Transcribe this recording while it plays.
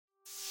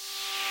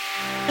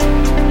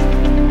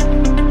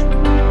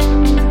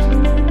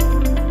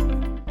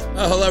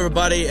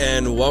everybody,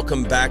 and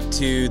welcome back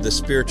to the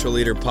Spiritual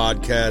Leader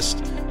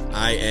Podcast.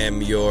 I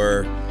am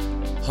your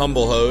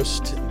humble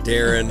host,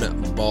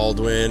 Darren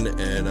Baldwin,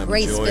 and I'm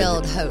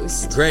Grace-filled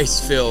host.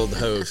 Grace-filled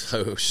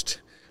host.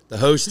 The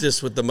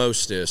hostess with the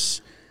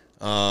mostess.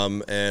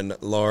 And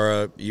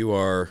Laura, you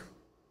are,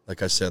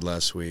 like I said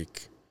last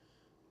week,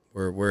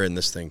 we're in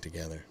this thing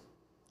together.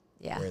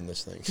 Yeah. We're in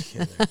this thing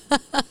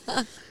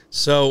together.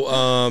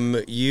 So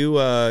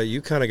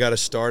you kind of got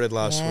us started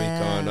last week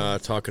on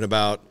talking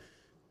about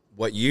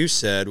what you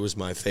said was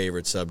my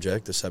favorite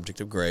subject, the subject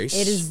of grace.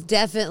 It is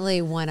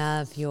definitely one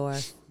of your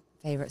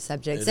favorite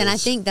subjects. I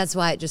think that's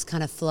why it just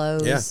kind of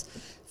flows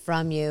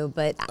from you.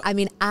 But, I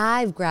mean,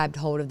 I've grabbed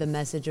hold of the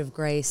message of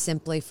grace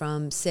simply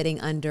from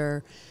sitting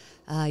under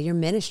your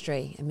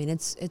ministry. I mean,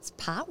 it's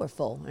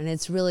powerful, and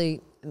it's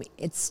really,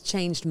 it's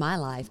changed my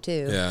life,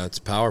 too. Yeah, it's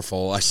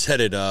powerful. I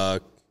said it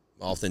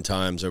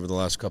oftentimes over the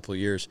last couple of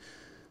years,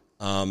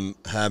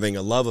 having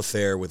a love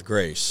affair with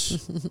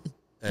grace.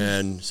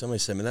 And somebody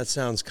said, man, that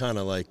sounds kind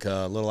of like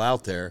a little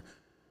out there.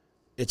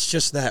 It's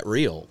just that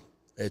real.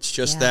 It's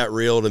just that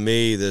real to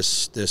me.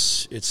 This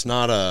it's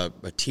not a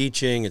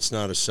teaching. It's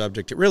not a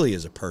subject. It really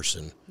is a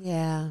person.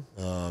 Yeah.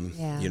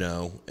 You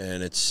know,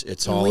 and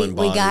it's all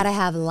embodied. We got to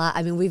have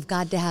we've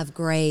got to have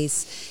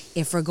grace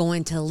if we're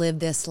going to live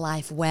this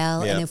life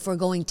well, and if we're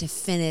going to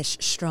finish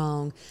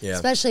strong,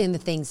 especially in the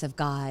things of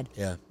God.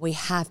 Yeah. We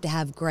have to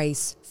have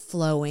grace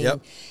flowing.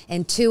 Yep.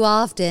 And too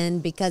often,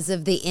 because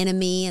of the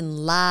enemy and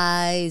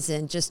lies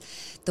and just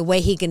the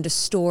way he can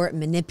distort,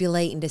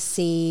 manipulate, and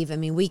deceive, I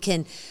mean, we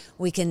can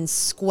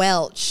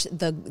squelch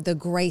the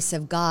grace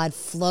of God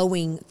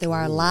flowing through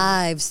our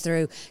lives,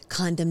 through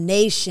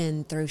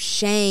condemnation, through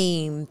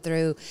shame,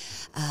 through,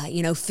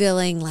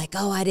 feeling like,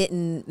 oh, I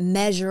didn't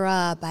measure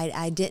up,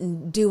 I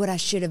didn't do what I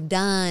should have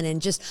done,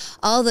 and just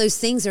all those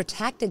things are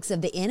tactics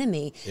of the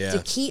enemy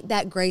to keep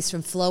that grace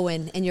from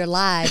flowing in your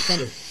life.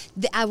 And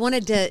I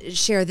wanted to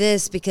share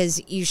this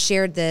because you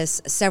shared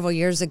this several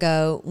years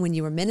ago when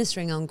you were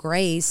ministering on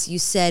grace. You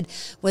said,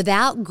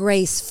 without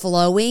grace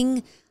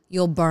flowing,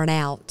 you'll burn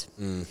out.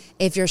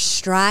 If you're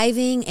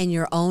striving in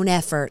your own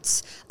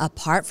efforts,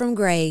 apart from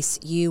grace,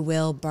 you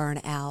will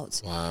burn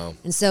out. Wow.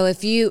 And so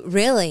if you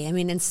really,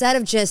 instead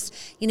of just,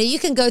 you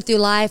can go through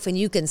life and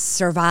you can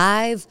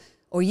survive,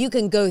 or you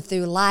can go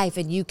through life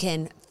and you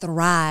can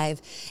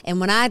thrive. And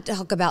when I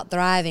talk about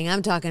thriving,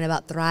 I'm talking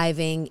about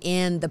thriving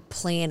in the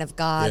plan of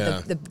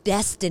God, the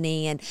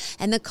destiny and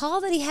the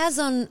call that he has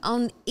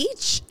on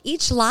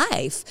each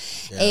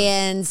life. Yeah.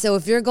 And so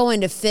if you're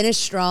going to finish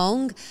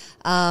strong,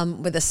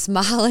 with a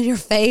smile on your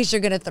face,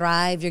 you're going to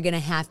thrive. You're going to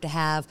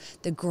have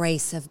the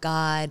grace of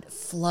God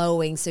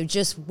flowing. So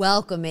just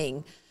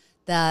welcoming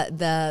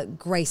the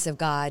grace of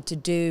God to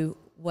do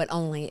what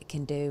only it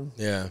can do.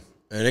 Yeah.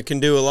 And it can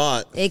do a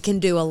lot. It can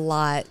do a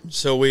lot.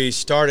 So we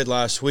started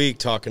last week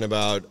talking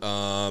about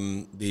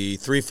the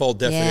threefold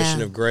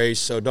definition of grace.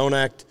 So don't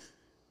act,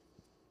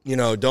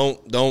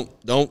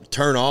 don't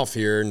turn off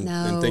here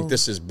and think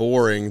this is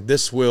boring.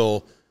 This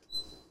will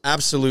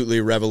absolutely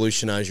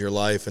revolutionize your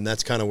life. And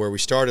that's kind of where we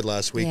started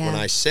last week when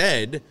I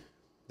said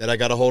that I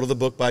got a hold of the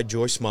book by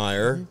Joyce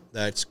Meyer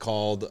that's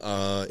called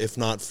If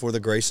Not for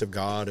the Grace of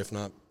God. If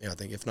Not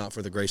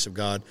for the Grace of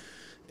God.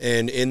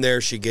 And in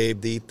there, she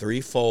gave the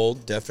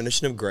threefold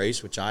definition of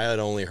grace, which I had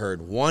only heard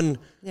one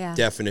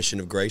definition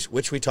of grace,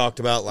 which we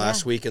talked about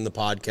last week in the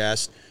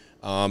podcast,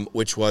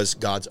 which was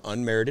God's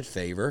unmerited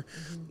favor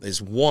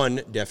is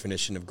one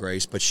definition of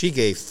grace. But she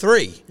gave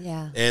three.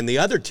 Yeah. And the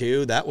other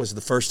two, that was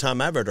the first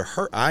time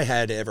I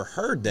had ever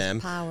heard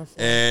them.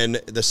 Powerful. And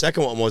the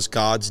second one was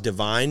God's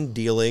divine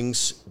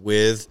dealings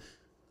with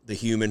the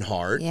human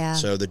heart. Yeah.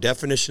 So the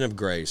definition of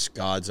grace,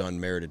 God's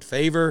unmerited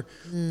favor.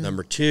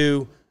 Number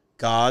two,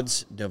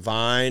 God's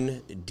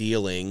divine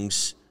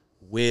dealings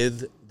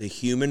with the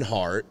human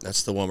heart.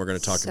 That's the one we're going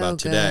to talk about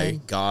today.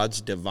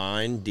 God's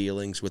divine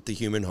dealings with the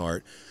human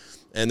heart.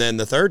 And then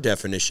the third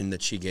definition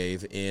that she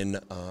gave in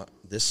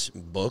this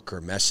book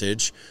or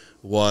message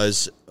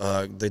was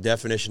the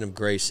definition of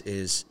grace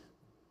is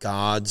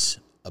God's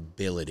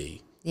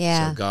ability.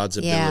 Yeah. So God's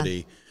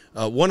ability.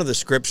 One of the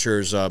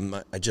scriptures,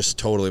 I just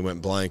totally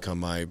went blank on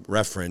my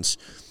reference.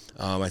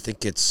 I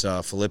think it's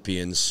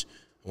Philippians,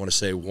 I want to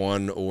say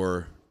 1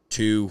 or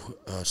 2,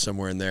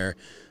 somewhere in there,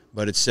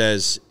 but it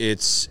says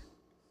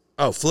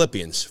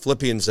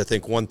Philippians, I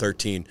think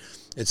 1:13.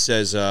 It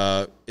says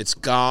it's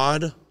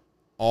God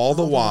all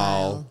the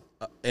while,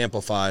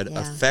 amplified,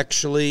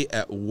 effectually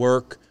at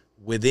work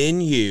within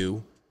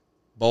you,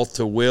 both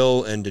to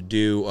will and to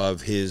do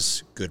of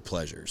his good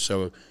pleasure.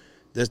 So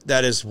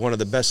that is one of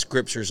the best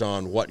scriptures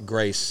on what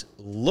grace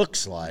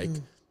looks like.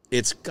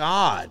 It's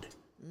God.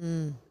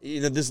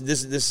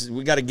 This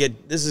we got to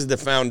get. This is the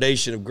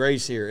foundation of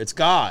grace here. It's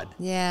God.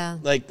 Yeah.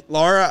 Like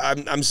Laura,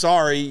 I'm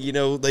sorry.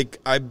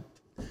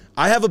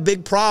 I have a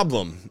big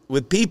problem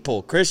with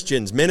people,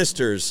 Christians,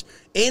 ministers,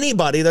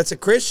 anybody that's a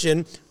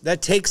Christian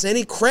that takes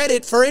any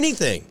credit for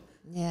anything.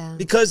 Yeah.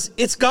 Because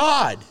it's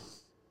God.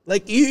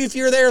 Like, if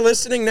you're there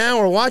listening now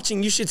or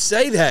watching, you should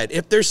say that.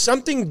 If there's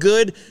something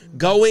good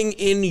going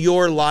in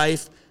your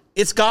life,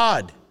 It's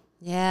God.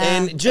 Yeah.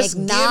 And just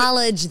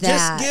acknowledge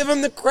that. Just give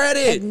him the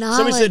credit.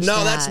 Somebody said,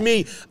 no, that's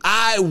me.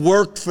 I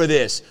worked for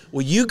this.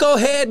 Well, you go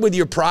ahead with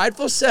your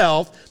prideful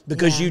self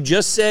because you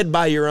just said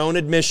by your own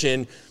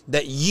admission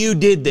that you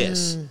did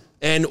this.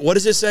 And what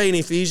does it say in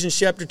Ephesians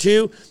chapter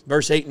 2,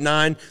 verse 8 and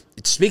 9?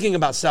 It's speaking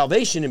about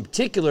salvation in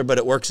particular, but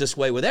it works this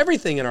way with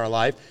everything in our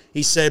life.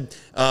 He said,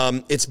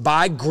 it's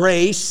by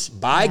grace,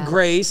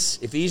 grace,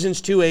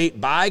 Ephesians 2:8,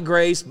 by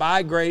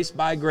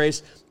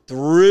grace,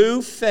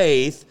 through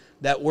faith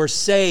that we're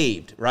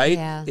saved, right?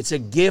 Yeah. It's a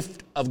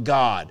gift of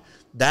God.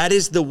 That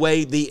is the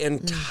way the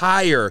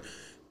entire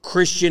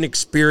Christian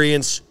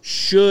experience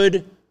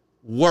should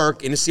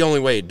work, and it's the only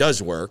way it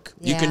does work.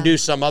 You can do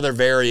some other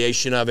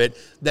variation of it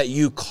that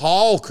you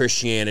call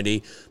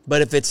Christianity,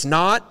 but if it's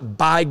not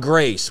by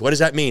grace, what does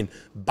that mean?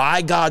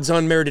 By God's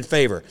unmerited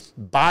favor,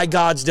 by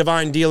God's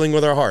divine dealing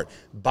with our heart,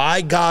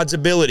 by God's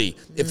ability.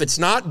 If it's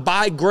not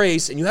by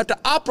grace, and you have to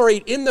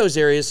operate in those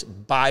areas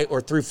by or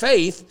through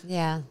faith,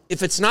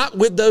 if it's not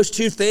with those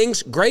two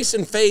things, grace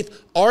and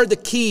faith are the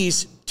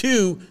keys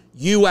to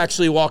you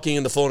actually walking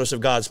in the fullness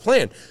of God's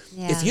plan.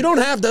 If you don't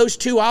have those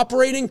two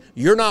operating,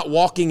 you're not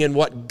walking in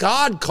what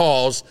God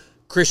calls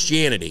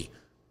Christianity.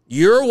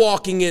 You're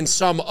walking in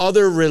some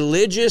other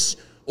religious,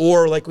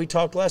 or like we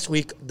talked last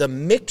week, the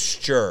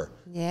mixture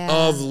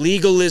of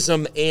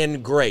legalism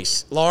and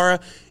grace. Laura,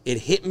 it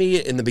hit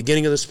me in the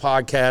beginning of this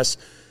podcast.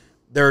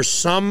 There are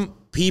some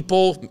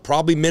people,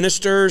 probably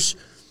ministers,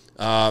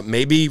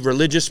 maybe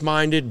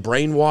religious-minded,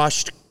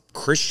 brainwashed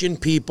Christian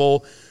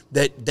people,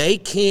 that they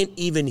can't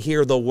even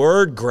hear the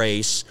word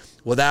grace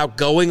without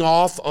going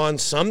off on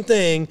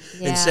something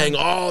and saying,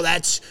 oh,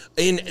 that's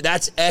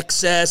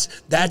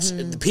excess. That's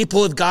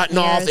people have gotten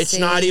off. It's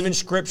not even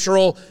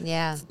scriptural.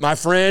 My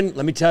friend,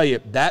 let me tell you,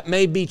 that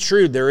may be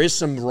true. There is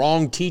some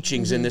wrong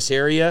teachings in this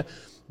area,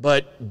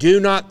 but do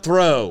not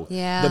throw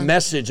the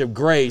message of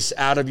grace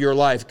out of your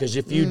life, because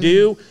if you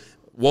do,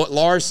 what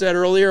Laura said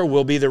earlier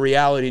will be the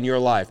reality in your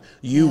life.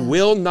 You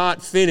will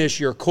not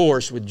finish your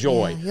course with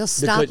joy. You'll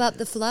stop up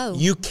the flow.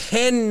 You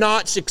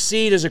cannot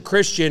succeed as a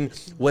Christian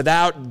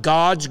without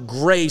God's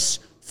grace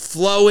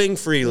flowing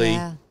freely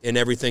in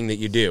everything that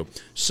you do.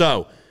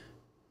 So,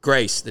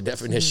 grace, the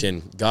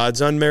definition, God's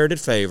unmerited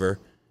favor,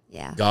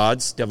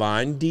 God's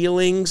divine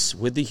dealings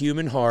with the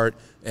human heart,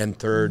 and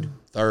third,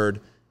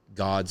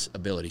 God's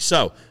ability.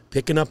 So,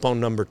 picking up on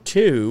number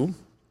 2,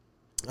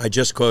 I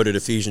just quoted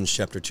Ephesians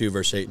chapter 2,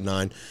 verse 8 and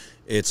 9.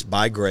 It's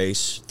by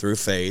grace through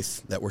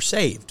faith that we're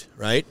saved,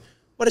 right?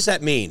 What does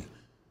that mean?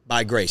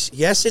 By grace.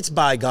 Yes, it's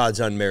by God's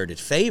unmerited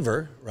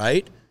favor,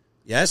 right?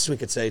 Yes, we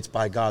could say it's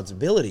by God's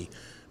ability.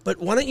 But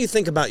why don't you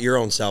think about your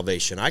own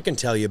salvation? I can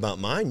tell you about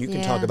mine. You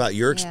can talk about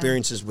your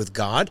experiences with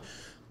God.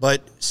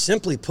 But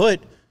simply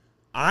put,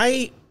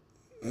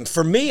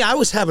 for me, I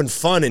was having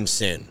fun in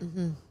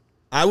sin.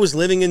 I was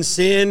living in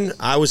sin.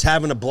 I was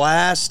having a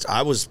blast.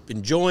 I was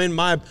enjoying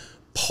my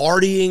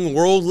partying,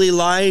 worldly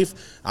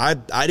life. I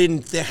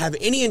didn't have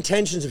any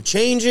intentions of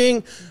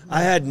changing.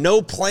 I had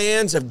no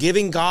plans of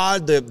giving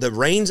God the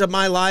reins of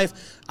my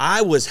life.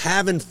 I was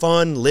having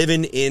fun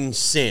living in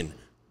sin.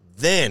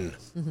 Then,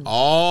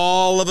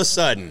 all of a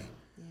sudden,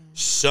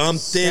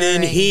 something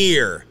in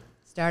here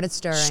started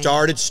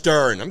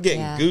stirring. I'm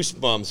getting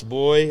goosebumps,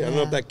 boy. I don't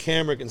know if that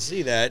camera can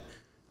see that.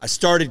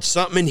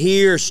 Something in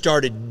here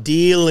started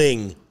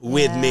dealing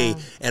with me.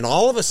 And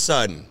all of a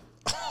sudden,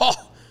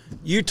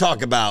 you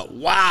talk about,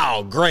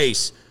 wow,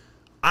 grace.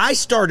 I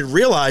started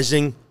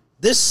realizing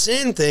this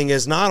sin thing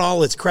is not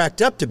all it's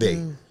cracked up to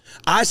be.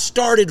 I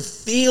started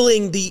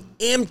feeling the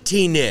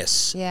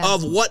emptiness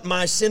of what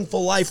my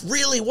sinful life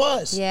really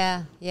was.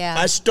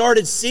 I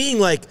started seeing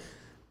like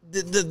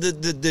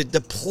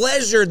the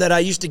pleasure that I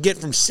used to get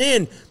from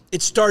sin,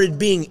 it started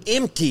being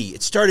empty.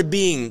 It started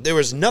being, there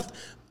was nothing,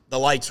 the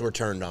lights were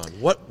turned on.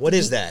 What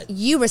is that?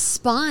 You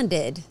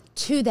responded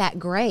to that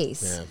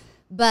grace.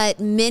 But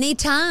many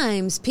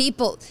times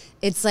people,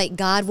 it's like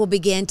God will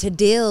begin to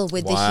deal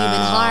with the human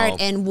heart.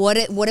 And what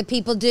do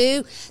people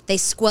do? They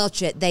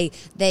squelch it. They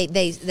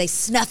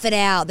snuff it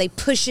out. They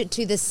push it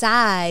to the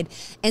side.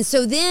 And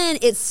so then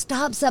it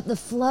stops up the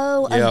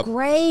flow of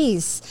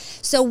grace.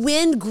 So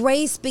when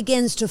grace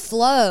begins to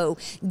flow,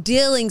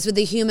 dealings with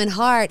the human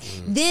heart,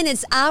 then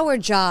it's our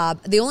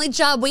job. The only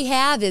job we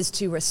have is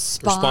to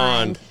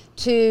respond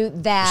to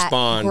that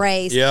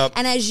grace.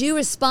 And as you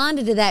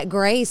responded to that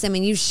grace, I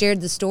mean, you shared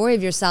the story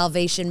of your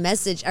salvation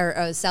message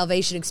or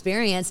salvation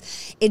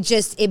experience.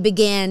 It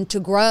began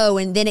to grow,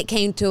 and then it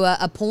came to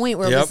a point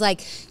where it was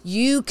like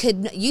you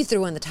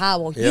threw in the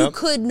towel. You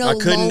could no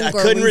longer I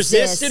couldn't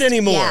resist it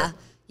anymore.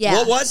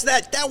 What was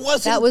that? That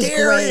was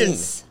Darren.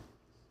 Grace.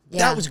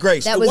 That was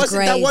grace. That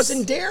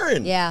wasn't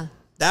Darren.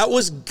 That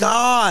was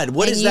God.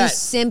 What is that? And you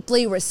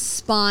simply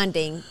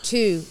responding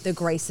to the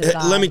grace of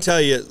God. Let me tell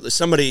you,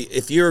 somebody,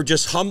 if you're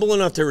just humble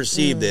enough to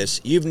receive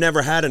this, you've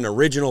never had an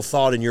original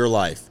thought in your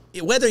life.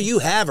 Whether you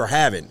have or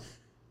haven't,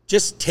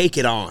 just take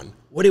it on.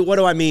 What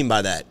do I mean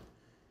by that?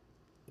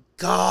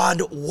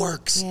 God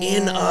works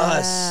in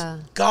us.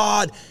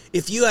 God,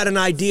 if you had an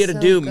idea to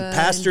do,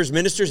 pastors,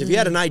 ministers, if you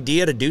had an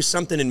idea to do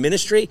something in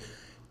ministry,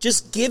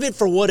 just give it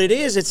for what it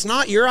is. It's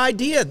not your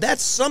idea.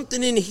 That's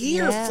something in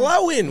here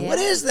flowing. What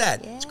is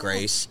that? It's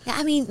grace. Yeah,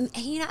 I mean,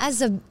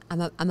 as I'm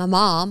a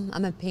mom,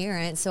 I'm a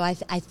parent, so I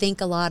think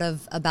a lot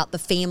about the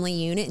family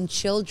unit and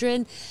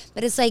children.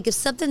 But it's like if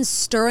something's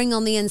stirring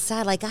on the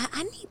inside, like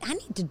I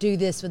need to do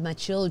this with my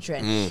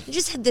children. You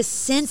just have this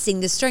sensing,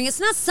 this stirring. It's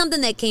not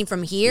something that came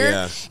from here.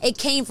 Yeah. It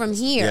came from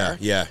here.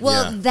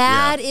 Well,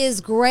 that is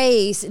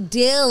grace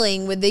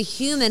dealing with the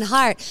human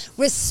heart.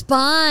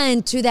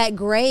 Respond to that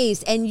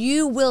grace, and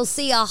you will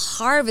see a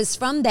harvest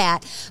from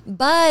that.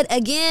 But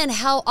again,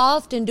 how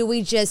often do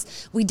we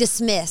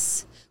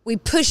dismiss? We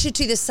push it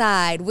to the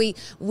side.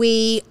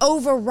 We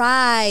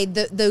override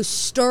those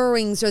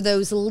stirrings or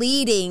those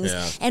leadings.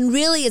 Yeah. And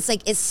really it's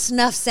like it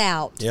snuffs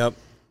out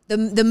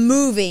the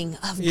moving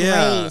of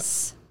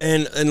grace.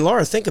 And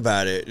Laura, think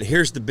about it.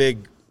 Here's the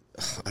big,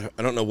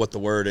 I don't know what the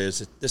word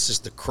is. This is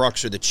the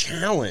crux or the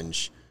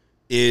challenge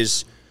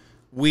is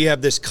we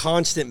have this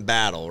constant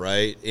battle,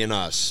 right, in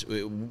us,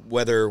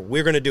 whether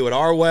we're going to do it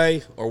our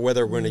way or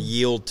whether we're going to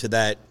yield to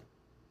that.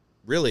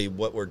 Really,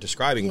 what we're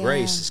describing,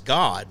 grace, is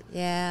God.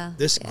 Yeah.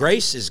 This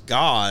grace is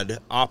God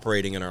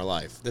operating in our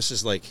life. This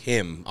is like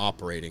Him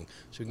operating.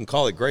 So we can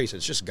call it grace.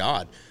 It's just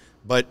God.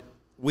 But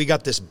we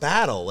got this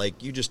battle,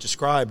 like you just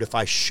described. If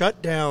I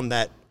shut down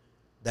that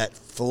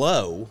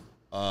flow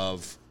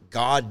of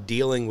God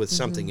dealing with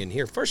something in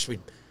here, first we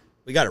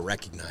got to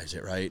recognize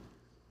it, right?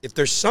 If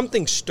there's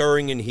something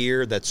stirring in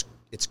here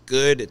it's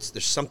good,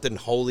 there's something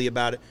holy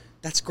about it,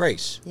 that's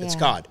grace. Yeah. It's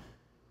God.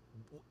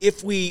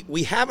 If we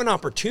have an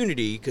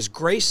opportunity, because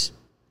grace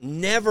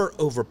never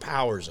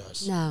overpowers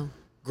us. No.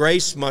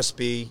 Grace must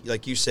be,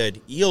 like you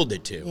said,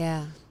 yielded to.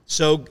 Yeah.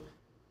 So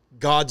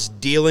God's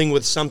dealing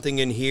with something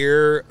in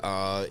here,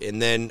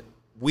 and then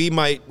we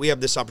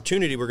have this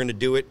opportunity. We're going to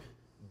do it,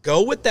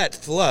 go with that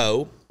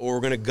flow, or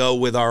we're going to go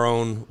with our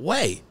own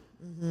way.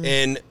 Mm-hmm.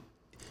 And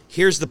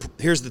here's the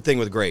thing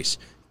with grace.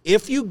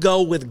 If you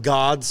go with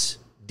God's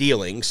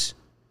dealings,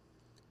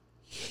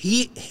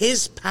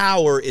 His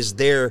power is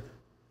there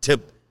to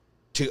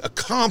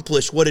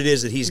accomplish what it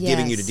is that He's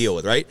giving you to deal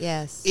with, right?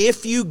 Yes.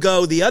 If you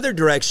go the other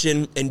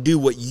direction and do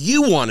what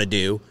you want to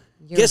do,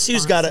 guess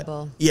who's got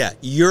to? Yeah,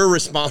 you're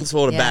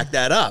responsible to back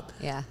that up.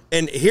 Yeah.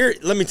 And here,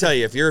 let me tell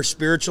you, if you're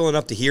spiritual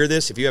enough to hear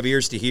this, if you have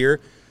ears to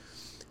hear,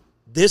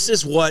 this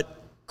is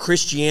what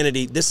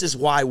Christianity, this is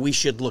why we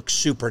should look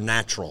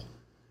supernatural,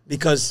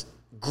 because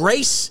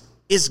grace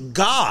is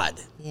God.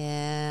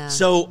 Yeah.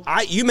 So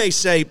you may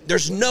say,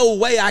 there's no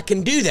way I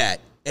can do that.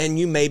 And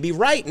you may be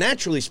right,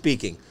 naturally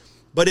speaking.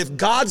 But if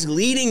God's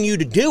leading you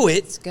to do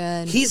it,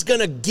 He's going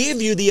to give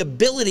you the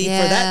ability for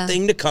that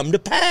thing to come to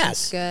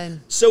pass. That's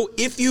good. So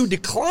if you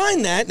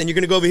decline that, then you're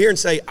going to go over here and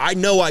say, I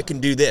know I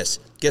can do this.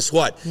 Guess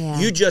what? Yeah.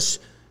 You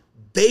just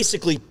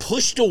basically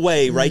pushed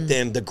away right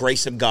then the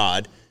grace of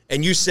God,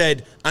 and you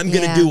said, I'm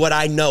going to do what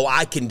I know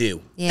I can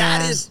do. Yeah.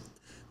 That is,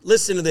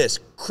 listen to this.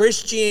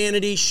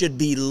 Christianity should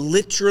be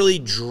literally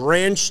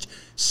drenched,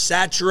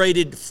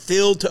 saturated,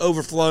 filled to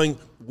overflowing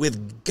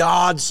with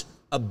God's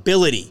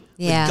ability.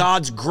 With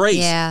God's grace.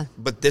 Yeah.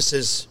 But this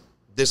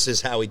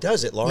is how He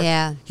does it, Laura.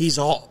 Yeah. He's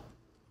all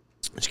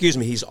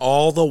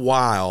the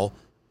while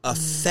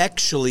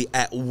effectually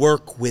at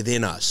work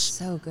within us.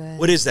 So good.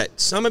 What is that?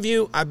 Some of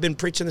you, I've been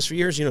preaching this for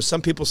years,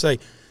 some people say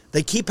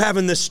they keep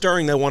having this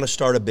stirring, they want to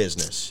start a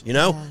business,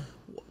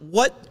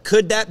 What,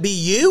 could that be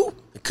you?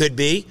 It could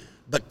be,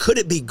 but could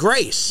it be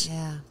grace?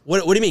 Yeah.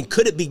 What do you mean?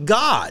 Could it be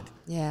God?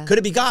 Yeah. Could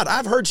it be God?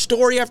 I've heard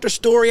story after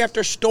story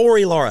after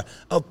story, Laura,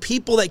 of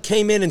people that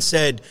came in and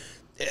said,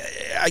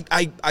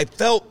 I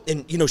felt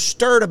and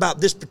stirred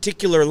about this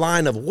particular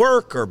line of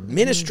work or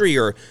ministry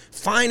or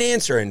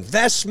finance or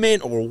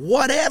investment or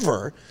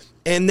whatever,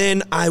 and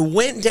then I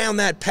went down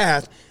that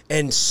path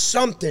and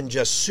something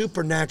just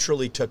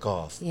supernaturally took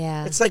off.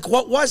 Yeah. It's like,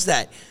 what was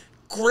that?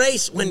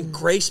 Grace. When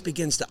grace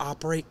begins to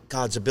operate,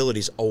 God's ability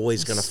is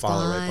always going to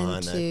follow right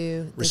behind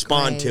that.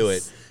 Respond to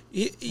it.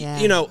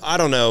 I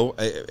don't know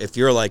if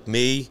you're like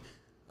me.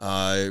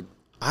 I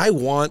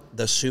want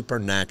the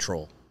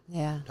supernatural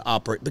to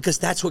operate, because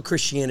that's what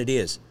Christianity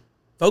is.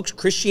 Folks,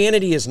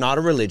 Christianity is not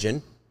a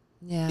religion.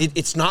 Yeah.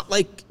 It's not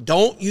like,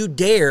 don't you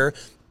dare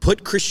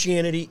put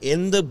Christianity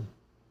in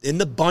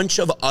the bunch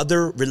of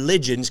other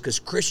religions, because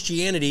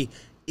Christianity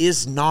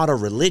is not a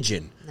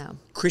religion. No.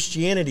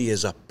 Christianity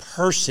is a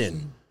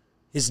person.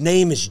 His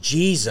name is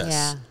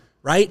Jesus,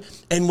 right?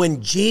 And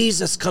when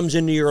Jesus comes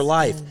into your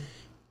life,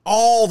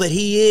 all that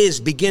He is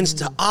begins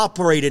to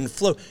operate and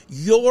flow.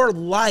 Your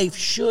life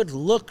should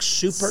look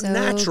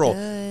supernatural.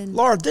 So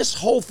Lord, this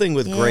whole thing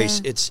with grace,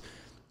 it's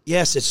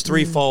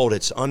threefold.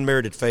 It's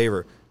unmerited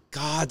favor,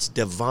 God's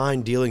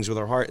divine dealings with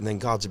our heart, and then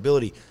God's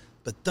ability.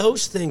 But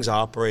those things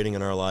operating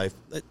in our life,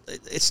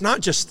 it's not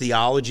just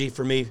theology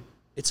for me.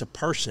 It's a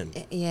person.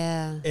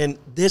 Yeah. And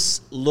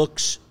this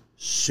looks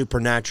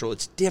supernatural.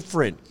 It's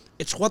different.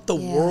 it's what the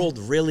world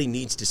really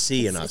needs to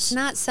see in us. It's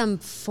not some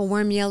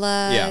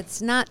formula. Yeah.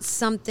 It's not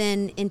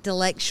something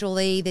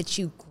intellectually that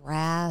you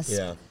grasp.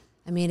 Yeah.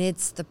 I mean,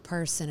 it's the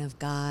person of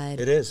God.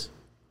 It is.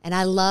 And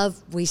I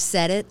love, we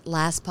said it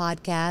last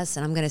podcast,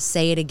 and I'm going to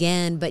say it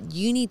again, but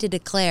you need to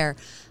declare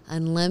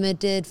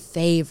unlimited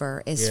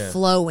favor is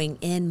flowing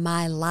in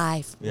my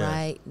life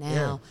right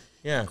now.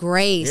 Yeah.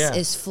 Grace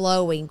is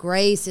flowing.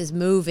 Grace is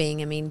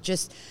moving. I mean,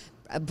 just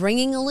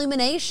bringing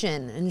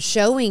illumination and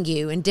showing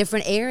you in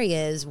different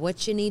areas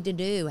what you need to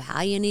do,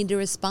 how you need to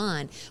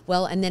respond.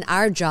 Well, and then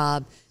our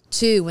job,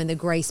 too, when the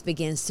grace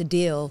begins to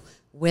deal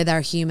with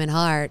our human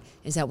heart,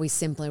 is that we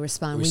simply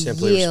respond. We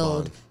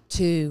yield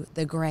to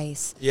the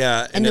grace.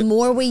 Yeah. And the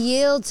more we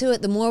yield to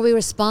it, the more we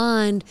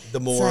respond. The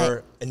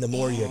more, and the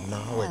more you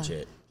acknowledge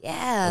it.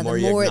 Yeah, the more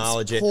you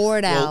acknowledge it's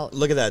poured out.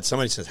 Look at that.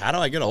 Somebody says, how do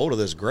I get a hold of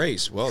this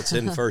grace? Well, it's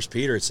in 1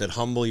 Peter. It said,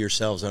 humble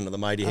yourselves under the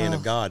mighty hand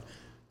of God.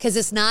 Because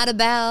it's not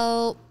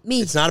about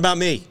me. It's not about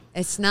me.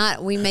 It's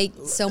not. We make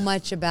so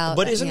much about.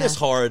 But isn't this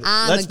hard?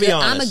 Let's be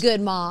honest. I'm a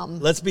good mom.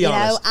 Let's be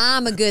honest.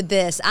 I'm a good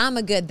this. I'm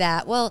a good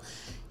that. Well,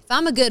 if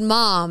I'm a good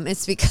mom,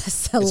 it's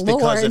because the Lord. It's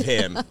because of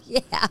Him. Yeah.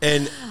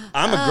 And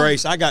I'm a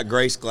grace. I got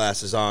grace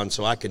glasses on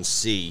so I can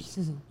see,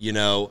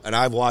 and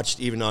I've watched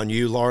even on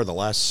you, Laura, the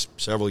last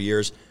several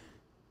years.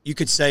 You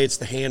could say it's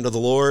the hand of the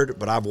Lord,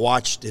 but I've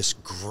watched this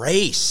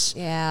grace.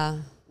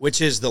 Yeah.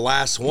 Which is the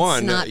last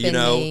one, not been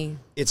me.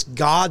 It's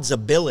God's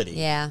ability.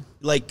 Yeah.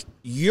 Like,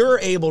 you're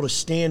able to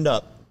stand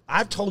up.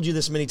 I've told you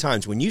this many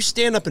times. When you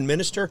stand up and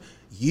minister,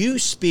 you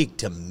speak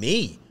to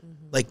me.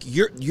 Like,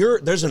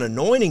 there's an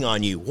anointing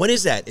on you. What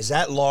is that? Is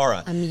that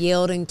Laura? I'm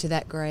yielding to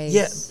that grace.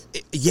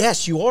 Yeah.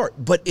 Yes, you are.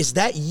 But is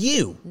that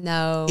you?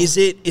 No. Is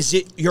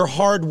it your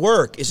hard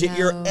work? Is it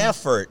your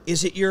effort?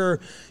 Is it your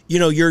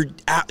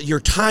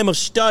time of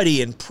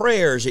study and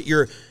prayers? Is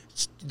it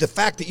the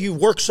fact that you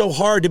work so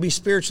hard to be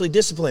spiritually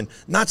disciplined?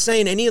 Not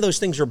saying any of those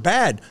things are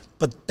bad,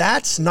 but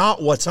that's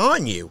not what's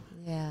on you.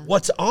 Yeah.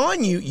 What's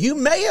on you, you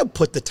may have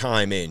put the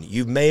time in.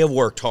 You may have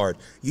worked hard.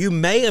 You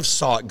may have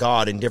sought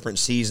God in different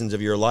seasons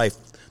of your life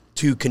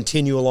to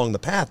continue along the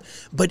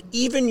path. But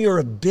even your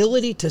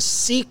ability to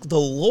seek the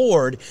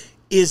Lord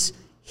is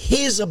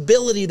His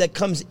ability that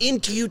comes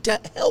into you to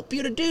help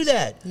you to do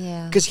that.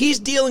 Yeah. Because He's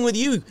dealing with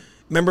you.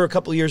 Remember a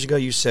couple of years ago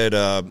you said,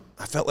 I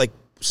felt like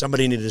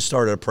somebody needed to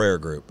start a prayer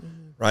group,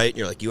 right? And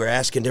you're like, you were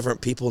asking different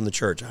people in the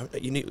church,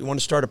 you want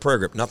to start a prayer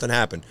group. Nothing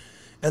happened.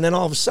 And then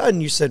all of a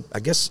sudden you said, I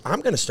guess I'm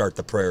going to start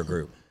the prayer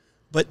group.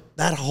 But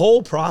that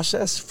whole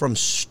process from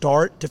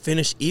start to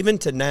finish, even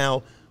to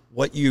now,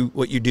 what you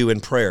do in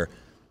prayer,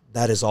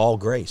 that is all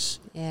grace.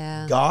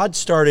 Yeah. God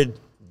started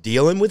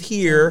dealing with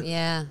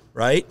here,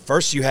 right?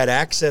 First you had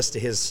access to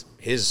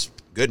his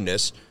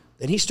goodness.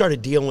 Then He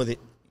started dealing with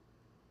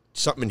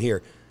something in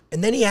here.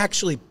 And then He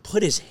actually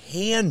put His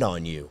hand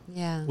on you,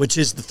 which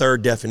is the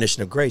third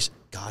definition of grace,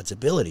 God's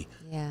ability.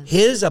 Yeah.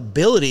 His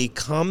ability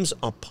comes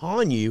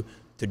upon you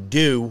to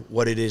do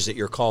what it is that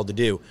you're called to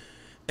do.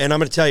 And I'm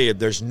going to tell you,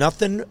 there's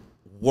nothing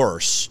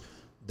worse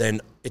than,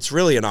 it's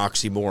really an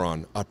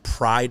oxymoron, a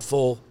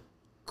prideful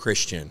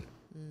Christian.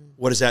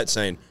 What is that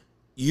saying?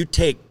 You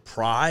take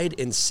pride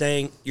in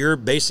saying, you're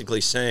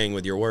basically saying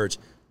with your words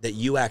that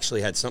you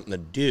actually had something to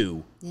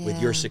do with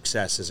your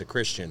success as a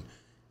Christian.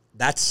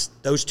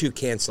 Those two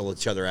cancel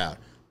each other out.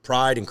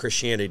 Pride and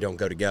Christianity don't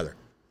go together.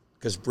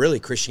 Because really,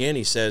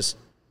 Christianity says,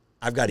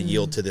 I've got to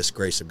yield to this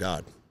grace of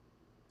God.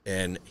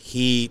 And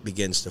He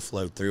begins to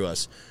flow through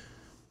us.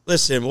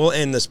 Listen, we'll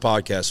end this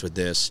podcast with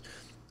this.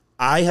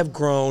 I have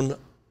grown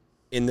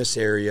in this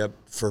area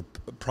for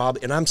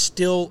probably, and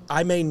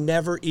I may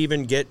never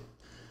even get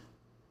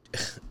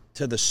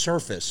to the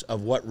surface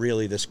of what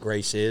really this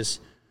grace is.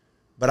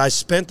 But I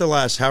spent the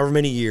last however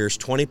many years,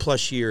 20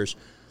 plus years,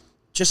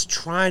 just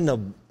trying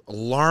to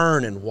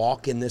learn and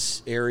walk in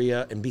this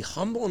area and be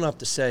humble enough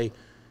to say,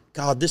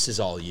 God, this is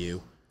all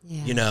you.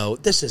 Yeah.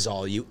 This is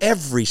all you.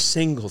 Every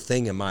single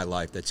thing in my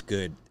life that's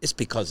good, it's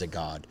because of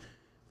God.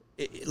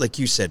 Like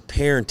you said,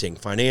 parenting,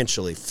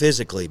 financially,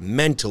 physically,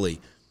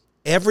 mentally,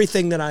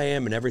 everything that I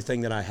am and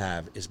everything that I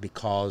have is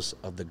because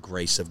of the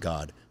grace of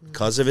God,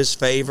 because of His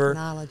favor,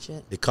 acknowledge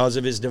it, because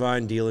of His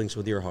divine dealings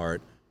with your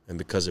heart, and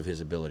because of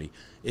His ability.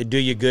 It'd do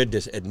you good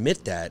to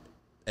admit that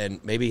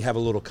and maybe have a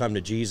little come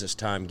to Jesus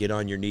time, get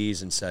on your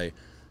knees and say,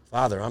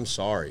 Father, I'm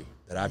sorry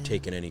that I've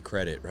taken any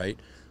credit, right?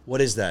 What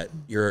is that?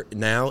 You're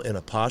now in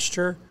a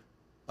posture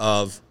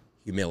of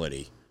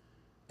humility.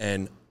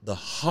 And the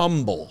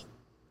humble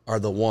are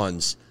the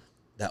ones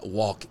that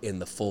walk in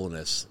the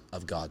fullness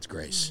of God's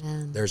grace.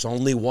 Amen. There's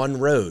only one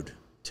road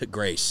to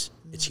grace.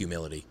 It's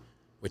humility,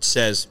 which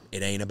says,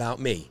 it ain't about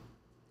me.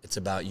 It's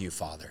about you,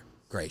 Father.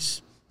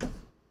 Grace.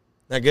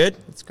 That good?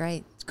 It's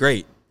great. It's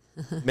great.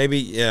 Maybe,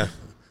 yeah.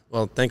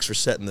 Well, thanks for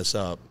setting this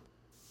up.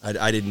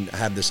 I didn't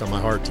have this on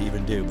my heart to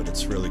even do, but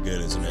it's really good,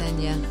 isn't it?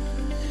 And yeah.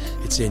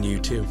 It's in you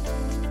too.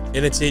 And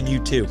it's in you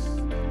too.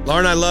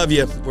 Lauren, I love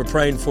you. We're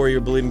praying for you,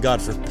 believing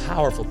God for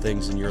powerful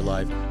things in your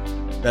life.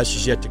 Best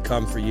is yet to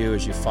come for you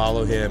as you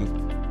follow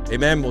Him.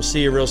 Amen. We'll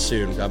see you real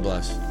soon. God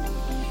bless.